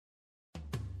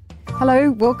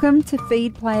Hello, welcome to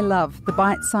Feed, Play, Love, the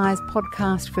bite-sized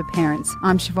podcast for parents.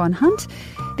 I'm Siobhan Hunt.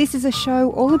 This is a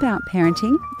show all about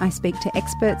parenting. I speak to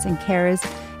experts and carers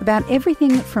about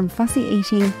everything from fussy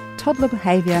eating, toddler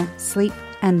behaviour, sleep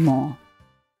and more.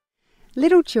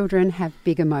 Little children have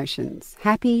big emotions,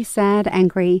 happy, sad,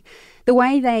 angry. The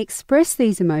way they express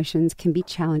these emotions can be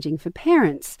challenging for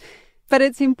parents. But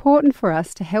it's important for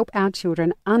us to help our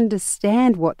children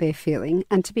understand what they're feeling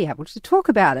and to be able to talk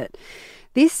about it.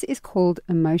 This is called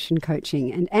emotion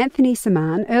coaching, and Anthony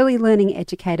Samaan, early learning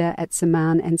educator at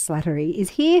Samaan and Slattery, is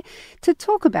here to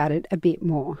talk about it a bit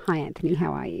more. Hi Anthony,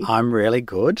 how are you? I'm really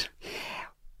good.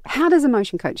 How does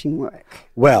emotion coaching work?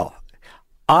 Well,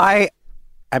 I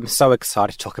am so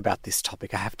excited to talk about this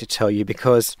topic, I have to tell you,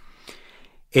 because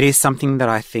it is something that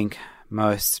I think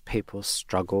most people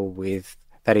struggle with,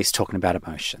 that is talking about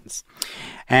emotions.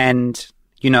 And,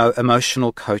 you know,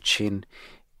 emotional coaching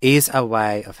is a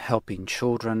way of helping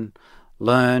children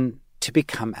learn to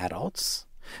become adults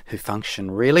who function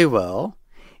really well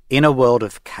in a world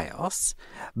of chaos.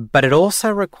 But it also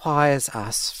requires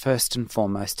us, first and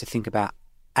foremost, to think about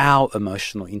our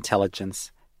emotional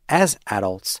intelligence as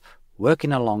adults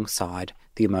working alongside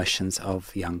the emotions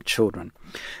of young children.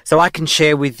 So I can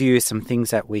share with you some things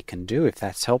that we can do if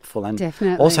that's helpful, and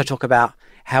Definitely. Also talk about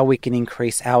how we can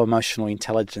increase our emotional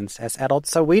intelligence as adults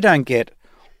so we don't get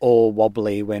all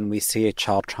wobbly when we see a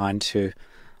child trying to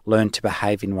learn to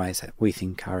behave in ways that we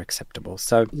think are acceptable.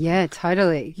 So Yeah,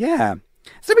 totally. yeah.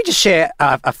 So let me just share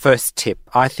a first tip.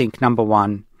 I think number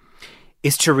one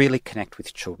is to really connect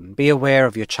with children. Be aware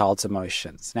of your child's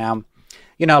emotions. Now,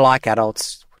 you know, like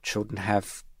adults, children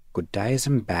have good days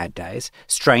and bad days.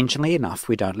 Strangely enough,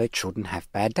 we don't let children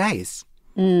have bad days.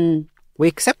 We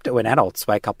accept it when adults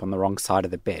wake up on the wrong side of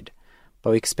the bed,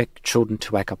 but we expect children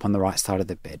to wake up on the right side of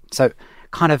the bed. So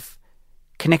kind of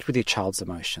connect with your child's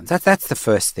emotions. That's the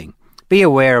first thing. Be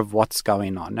aware of what's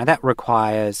going on. Now, that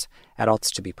requires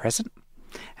adults to be present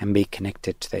and be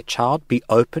connected to their child. Be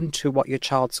open to what your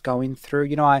child's going through.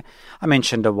 You know, I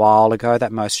mentioned a while ago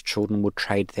that most children would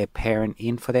trade their parent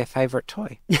in for their favourite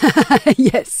toy.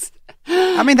 Yes.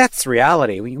 I mean, that's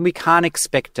reality. We can't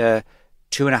expect a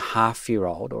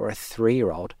 2.5-year-old or a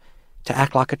 3-year-old to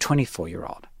act like a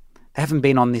 24-year-old. They haven't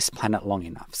been on this planet long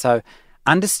enough. So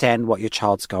understand what your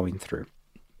child's going through.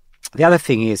 The other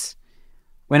thing is,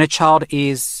 when a child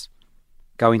is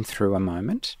going through a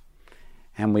moment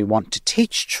and we want to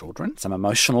teach children some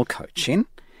emotional coaching,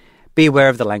 be aware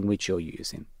of the language you're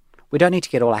using. We don't need to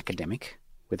get all academic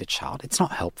with a child. It's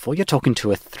not helpful. You're talking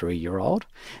to a 3-year-old.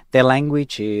 Their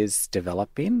language is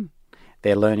developing.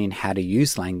 They're learning how to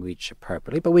use language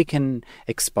appropriately, but we can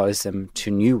expose them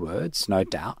to new words, no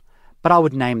doubt. But I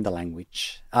would name the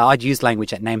language. I'd use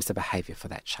language that names the behaviour for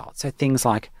that child. So things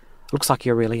like, looks like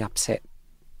you're really upset.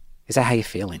 Is that how you're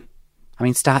feeling? I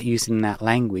mean, start using that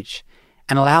language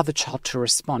and allow the child to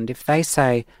respond. If they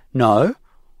say no,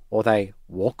 or they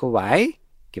walk away,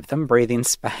 give them breathing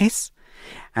space,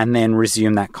 and then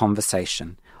resume that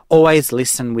conversation. Always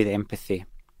listen with empathy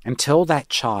and tell that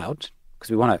child, because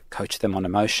we want to coach them on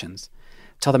emotions,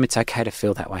 tell them it's okay to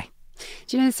feel that way.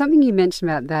 Do you know, something you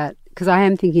mentioned about that, because I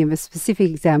am thinking of a specific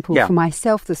example for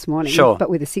myself this morning, but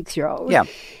with a 6-year-old. Yeah.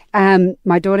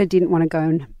 My daughter didn't want to go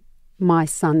in my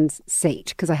son's seat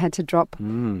because I had to drop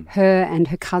her and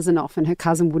her cousin off, and her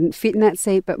cousin wouldn't fit in that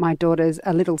seat, but my daughter's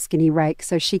a little skinny rake,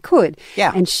 so she could.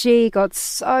 Yeah. And she got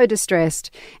so distressed,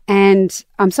 and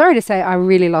I'm sorry to say I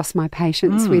really lost my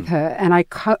patience with her, and I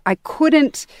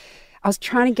couldn't. I was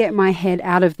trying to get my head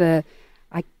out of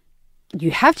you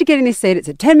have to get in this seat. It's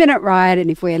a 10-minute ride, and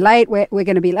if we're late, we're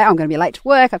going to be late. I'm going to be late to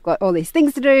work. I've got all these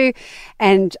things to do.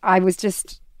 And I was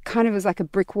just kind of, it was like a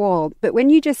brick wall. But when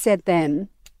you just said then,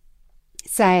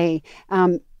 say,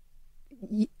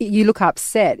 you look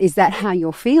upset, is that how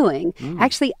you're feeling?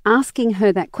 Actually asking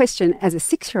her that question as a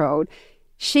 6-year-old,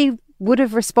 she would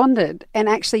have responded, and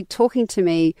actually talking to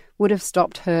me would have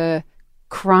stopped her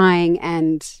crying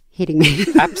and hitting me.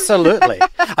 Absolutely.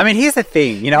 I mean, here's the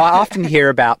thing. You know, I often hear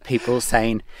about people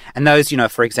saying, and those, you know,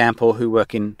 for example, who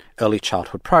work in early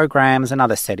childhood programs and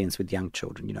other settings with young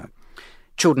children, you know,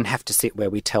 children have to sit where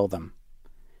we tell them.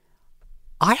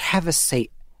 I have a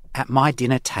seat at my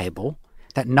dinner table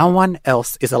that no one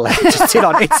else is allowed to sit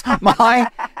on. It's my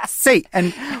seat.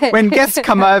 And when guests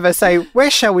come over, say,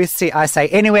 where shall we sit? I say,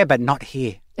 anywhere but not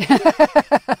here.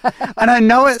 And I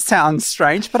know it sounds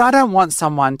strange, but I don't want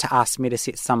someone to ask me to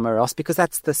sit somewhere else, because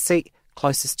that's the seat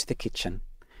closest to the kitchen,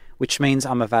 which means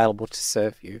I'm available to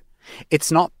serve you.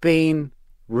 It's not being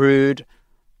rude.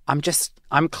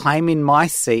 I'm claiming my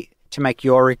seat to make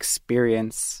your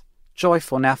experience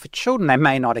joyful. Now, for children, they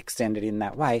may not extend it in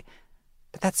that way.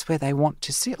 but that's where they want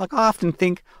to sit. Like, I often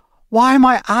think, why am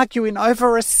I arguing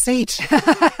over a seat?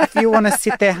 If you want to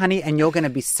sit there, honey, and you're going to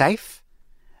be safe,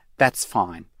 that's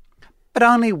fine. But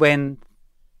only when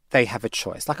they have a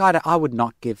choice. Like, I would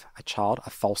not give a child a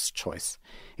false choice.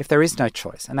 If there is no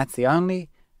choice, and that's the only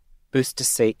booster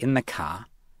seat in the car,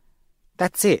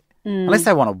 that's it. Unless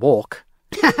they want to walk,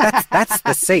 that's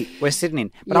the seat we're sitting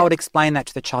in. But I would explain that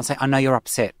to the child, say, I know you're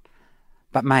upset,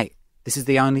 but mate, this is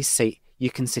the only seat you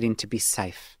can sit in to be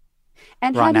safe.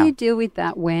 And how do you deal with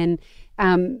that when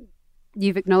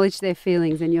you've acknowledged their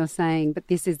feelings and you're saying, but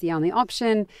this is the only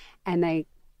option, and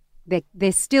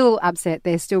they're still upset,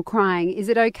 they're still crying? Is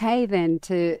it okay then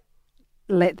to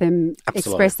let them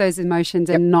express those emotions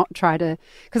and not try to...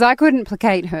 Because I couldn't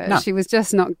placate her. No. She was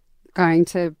just not going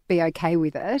to be okay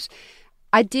with it.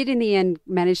 I did in the end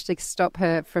manage to stop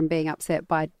her from being upset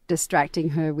by distracting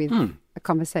her with a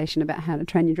conversation about how to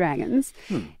train your dragons.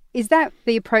 Is that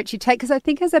the approach you take? Because I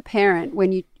think as a parent,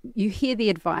 when you hear the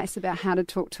advice about how to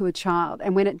talk to a child,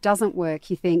 and when it doesn't work,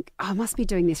 you think, I must be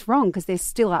doing this wrong because they're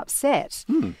still upset.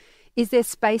 Is there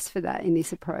space for that in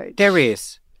this approach? There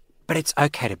is, but it's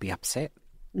okay to be upset.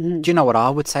 Do you know what I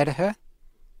would say to her?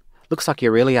 Looks like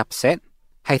you're really upset.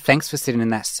 Hey, thanks for sitting in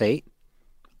that seat.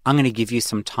 I'm going to give you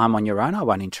some time on your own. I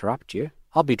won't interrupt you.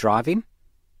 I'll be driving.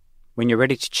 When you're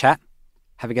ready to chat,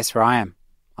 have a guess where I am.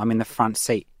 I'm in the front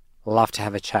seat. Love to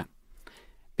have a chat.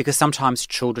 Because sometimes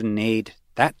children need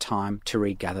that time to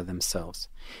regather themselves.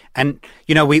 And,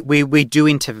 you know, we do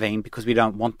intervene because we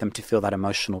don't want them to feel that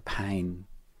emotional pain.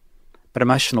 But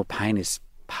emotional pain is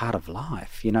part of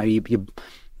life. You know,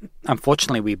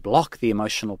 unfortunately, we block the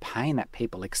emotional pain that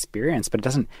people experience, but it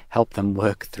doesn't help them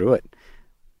work through it.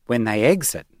 When they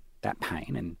exit that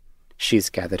pain and she's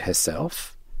gathered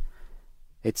herself,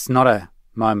 it's not a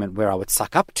moment where I would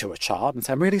suck up to a child and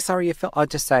say, I'm really sorry you felt.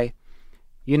 I'd just say,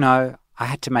 you know, I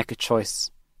had to make a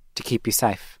choice to keep you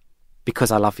safe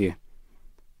because I love you.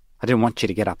 I didn't want you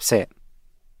to get upset.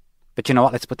 But you know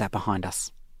what? Let's put that behind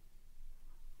us.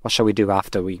 What shall we do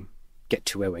after we get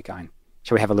to where we're going?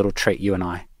 Shall we have a little treat, you and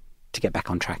I, to get back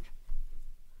on track?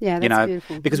 Yeah, that's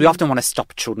beautiful. Because we often want to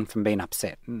stop children from being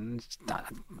upset.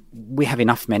 We have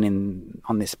enough men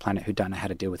on this planet who don't know how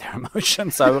to deal with their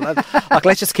emotions. So,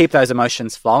 let's just keep those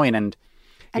emotions flowing. And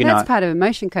that's part of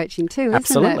emotion coaching too, isn't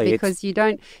absolutely, it? Because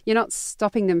you're not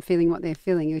stopping them feeling what they're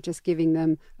feeling. You're just giving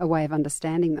them a way of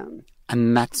understanding them.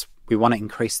 And we want to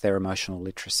increase their emotional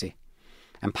literacy.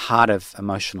 And part of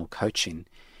emotional coaching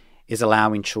is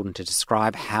allowing children to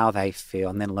describe how they feel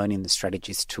and then learning the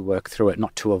strategies to work through it,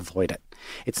 not to avoid it.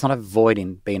 It's not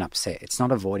avoiding being upset. It's not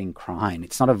avoiding crying.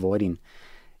 It's not avoiding,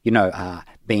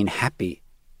 being happy.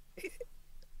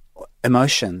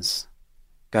 Emotions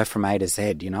go from A to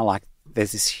Z,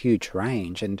 there's this huge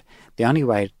range. And the only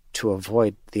way to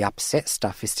avoid the upset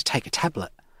stuff is to take a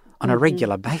tablet on a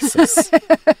regular basis.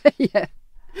 Yeah.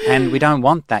 And we don't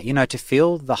want that. To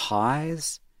feel the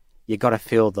highs, you got to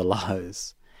feel the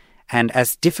lows. And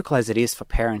as difficult as it is for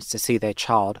parents to see their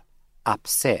child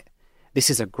upset, this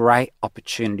is a great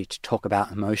opportunity to talk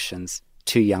about emotions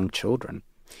to young children.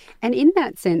 And in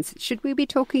that sense, should we be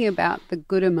talking about the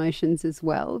good emotions as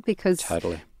well? Because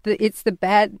totally. It's the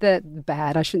bad,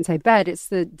 I shouldn't say bad, it's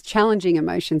the challenging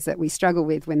emotions that we struggle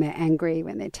with when they're angry,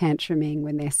 when they're tantruming,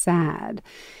 when they're sad.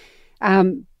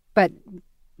 But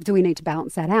do we need to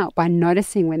balance that out by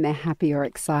noticing when they're happy or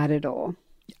excited or...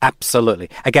 Absolutely.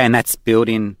 Again, that's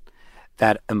building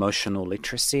that emotional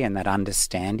literacy and that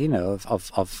understanding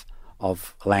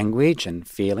of language and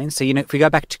feelings. So, if we go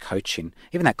back to coaching,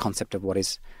 even that concept of what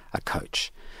is a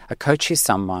coach is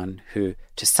someone who,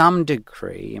 to some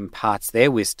degree, imparts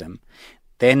their wisdom,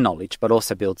 their knowledge, but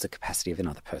also builds the capacity of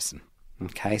another person.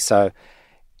 Okay, so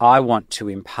I want to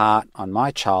impart on my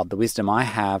child the wisdom I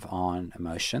have on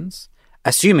emotions,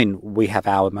 assuming we have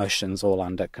our emotions all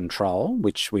under control,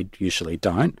 which we usually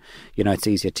don't. It's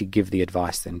easier to give the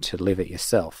advice than to live it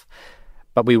yourself.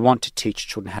 But we want to teach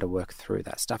children how to work through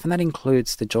that stuff. And that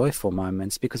includes the joyful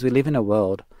moments, because we live in a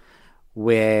world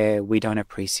where we don't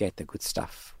appreciate the good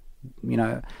stuff.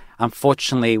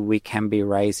 Unfortunately, we can be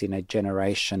raised in a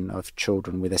generation of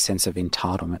children with a sense of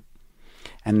entitlement.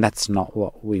 And that's not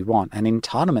what we want. And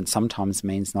entitlement sometimes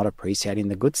means not appreciating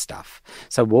the good stuff.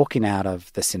 So walking out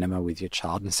of the cinema with your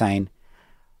child and saying,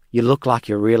 you look like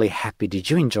you're really happy. Did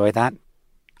you enjoy that?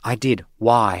 I did.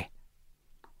 Why?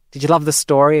 Did you love the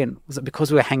story? And was it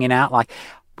because we were hanging out?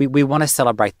 We want to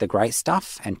celebrate the great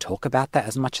stuff and talk about that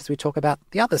as much as we talk about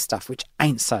the other stuff, which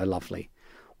ain't so lovely.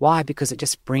 Why? Because it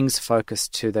just brings focus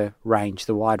to the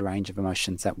wide range of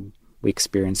emotions that we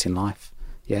experience in life.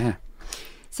 Yeah.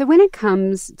 So when it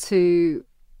comes to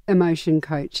emotion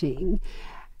coaching,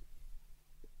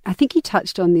 I think you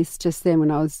touched on this just then when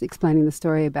I was explaining the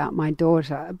story about my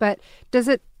daughter, but does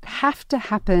it have to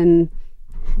happen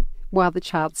while the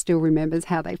child still remembers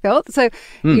how they felt? So,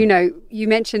 you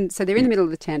mentioned, so they're in the middle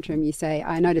of the tantrum, you say,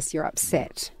 I notice you're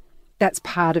upset. That's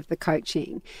part of the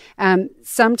coaching.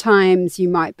 Sometimes you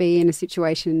might be in a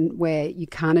situation where you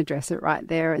can't address it right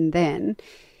there and then.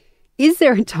 Is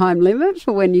there a time limit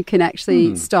for when you can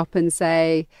actually stop and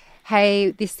say,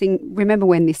 hey, remember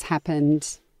when this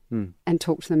happened, and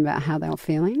talk to them about how they were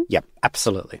feeling? Yep,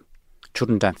 absolutely.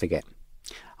 Children don't forget.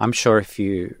 I'm sure if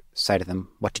you say to them,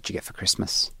 what did you get for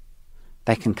Christmas?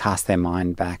 They can cast their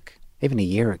mind back even a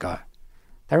year ago.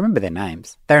 They remember their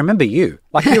names. They remember you.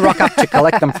 Like you rock up to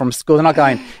collect them from school. They're not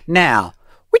going, now,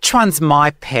 which one's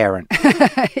my parent?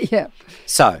 Yeah.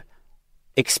 So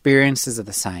experiences are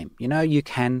the same. You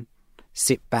can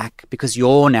sit back because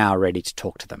you're now ready to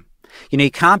talk to them. You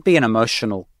can't be an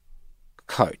emotional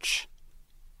coach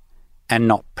and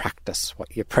not practice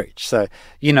what you preach. So,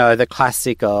 the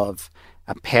classic of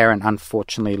a parent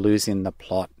unfortunately losing the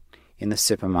plot in the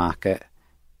supermarket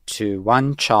to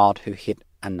one child who hit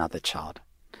another child.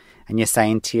 And you're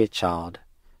saying to your child,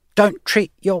 don't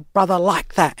treat your brother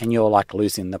like that. And you're like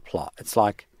losing the plot. It's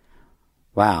like,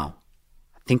 wow,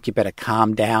 I think you better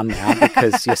calm down now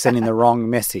because you're sending the wrong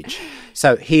message.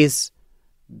 So here's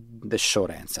the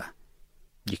short answer.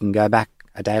 You can go back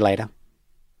a day later,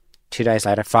 2 days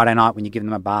later, Friday night when you give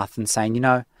them a bath and saying,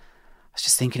 I was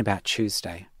just thinking about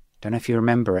Tuesday. Don't know if you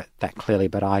remember it that clearly,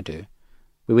 but I do.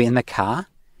 We were in the car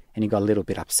and you got a little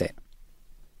bit upset.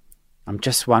 I'm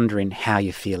just wondering how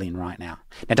you're feeling right now.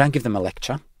 Now, don't give them a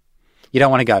lecture. You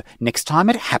don't want to go, next time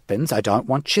it happens, I don't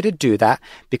want you to do that,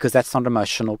 because that's not an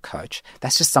emotional coach.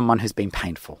 That's just someone who's been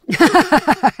painful.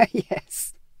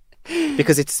 Yes.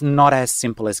 Because it's not as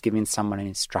simple as giving someone an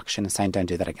instruction and saying, don't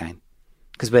do that again.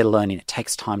 Because we're learning. It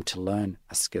takes time to learn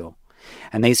a skill.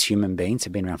 And these human beings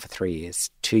have been around for 3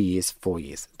 years, 2 years, 4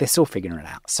 years. They're still figuring it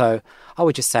out. So I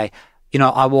would just say,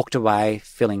 I walked away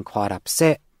feeling quite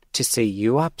upset to see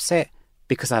you upset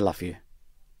because I love you.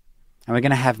 And we're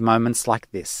going to have moments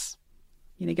like this.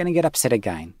 You're going to get upset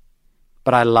again.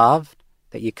 But I love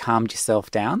that you calmed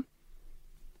yourself down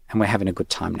and we're having a good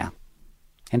time now.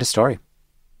 End of story.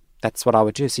 That's what I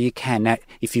would do. So you can, now,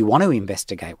 if you want to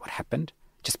investigate what happened,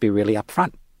 just be really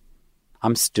upfront.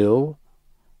 I'm still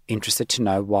interested to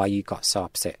know why you got so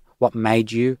upset. What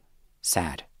made you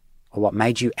sad? Or what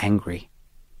made you angry?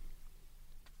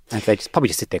 And if they probably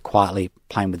just sit there quietly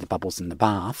playing with the bubbles in the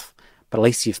bath, but at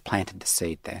least you've planted the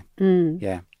seed there.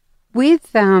 Yeah. With,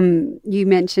 you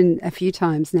mentioned a few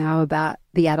times now about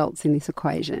the adults in this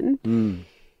equation.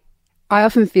 I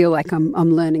often feel like I'm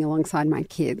learning alongside my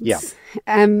kids. Yeah.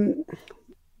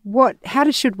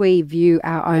 Should we view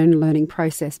our own learning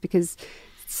process? Because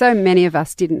so many of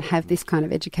us didn't have this kind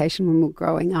of education when we were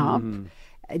growing up.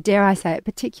 Dare I say it,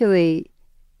 particularly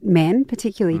men,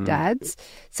 particularly dads.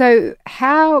 So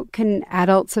how can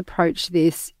adults approach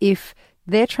this if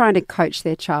they're trying to coach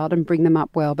their child and bring them up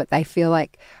well, but they feel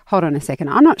like, hold on a second,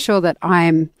 I'm not sure that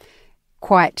I'm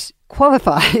quite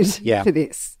qualified for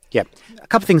this? Yeah. A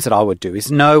couple of things that I would do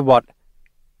is know what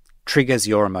triggers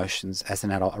your emotions as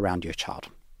an adult around your child.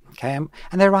 Okay.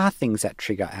 And there are things that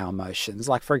trigger our emotions.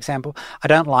 Like, for example, I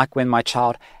don't like when my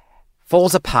child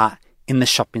falls apart in the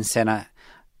shopping centre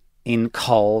in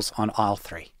Coles on aisle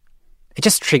 3. It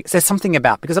just triggers. There's something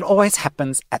about, because it always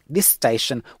happens at this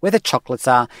station where the chocolates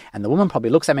are, and the woman probably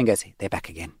looks at me and goes, they're back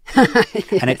again.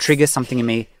 Yes. And it triggers something in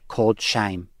me called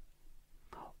shame.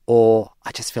 Or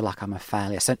I just feel like I'm a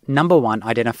failure. So number one,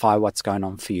 identify what's going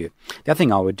on for you. The other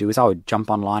thing I would do is I would jump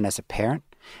online as a parent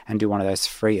and do one of those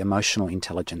free emotional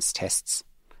intelligence tests.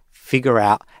 Figure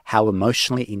out how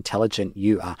emotionally intelligent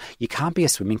you are. You can't be a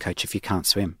swimming coach if you can't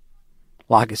swim.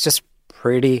 Like, it's just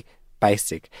pretty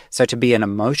basic. So to be an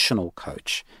emotional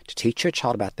coach, to teach your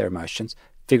child about their emotions,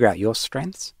 figure out your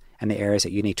strengths and the areas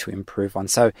that you need to improve on.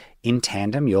 So in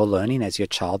tandem, you're learning as your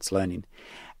child's learning.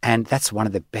 And that's one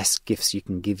of the best gifts you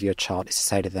can give your child, is to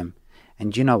say to them,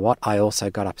 and you know what? I also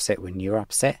got upset when you were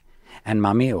upset. And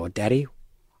mummy or daddy,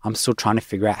 I'm still trying to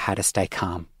figure out how to stay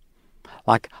calm.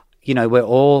 Like, we're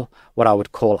all what I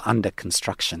would call under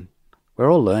construction.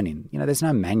 We're all learning. There's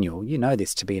no manual. You know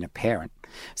this to being a parent.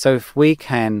 So if we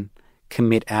can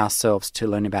commit ourselves to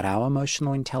learning about our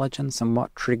emotional intelligence and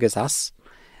what triggers us,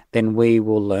 then we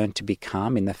will learn to be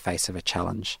calm in the face of a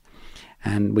challenge.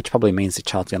 And which probably means the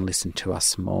child's going to listen to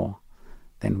us more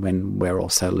than when we're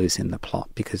also losing the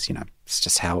plot, because, it's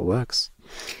just how it works.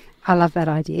 I love that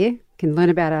idea. can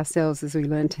learn about ourselves as we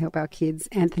learn to help our kids.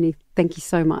 Anthony, thank you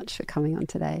so much for coming on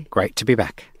today. Great to be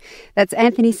back. That's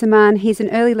Anthony Samaan. He's an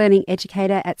early learning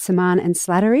educator at Samaan and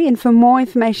Slattery. And for more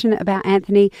information about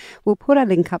Anthony, we'll put a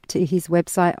link up to his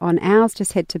website on ours.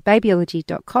 Just head to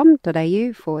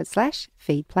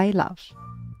babyology.com.au/feedplaylove.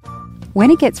 When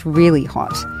it gets really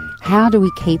hot, how do we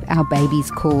keep our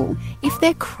babies cool? If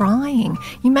they're crying,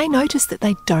 you may notice that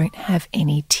they don't have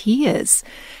any tears.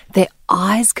 Their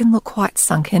eyes can look quite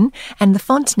sunken, and the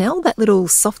fontanelle, that little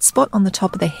soft spot on the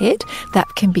top of the head,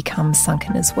 that can become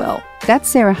sunken as well. That's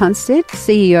Sarah Hunstead,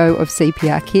 CEO of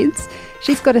CPR Kids.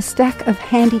 She's got a stack of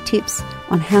handy tips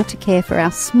on how to care for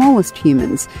our smallest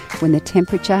humans when the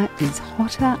temperature is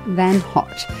hotter than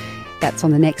hot. That's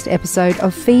on the next episode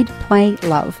of Feed, Play,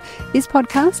 Love. This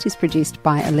podcast is produced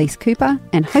by Elise Cooper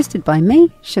and hosted by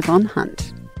me, Siobhan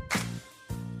Hunt.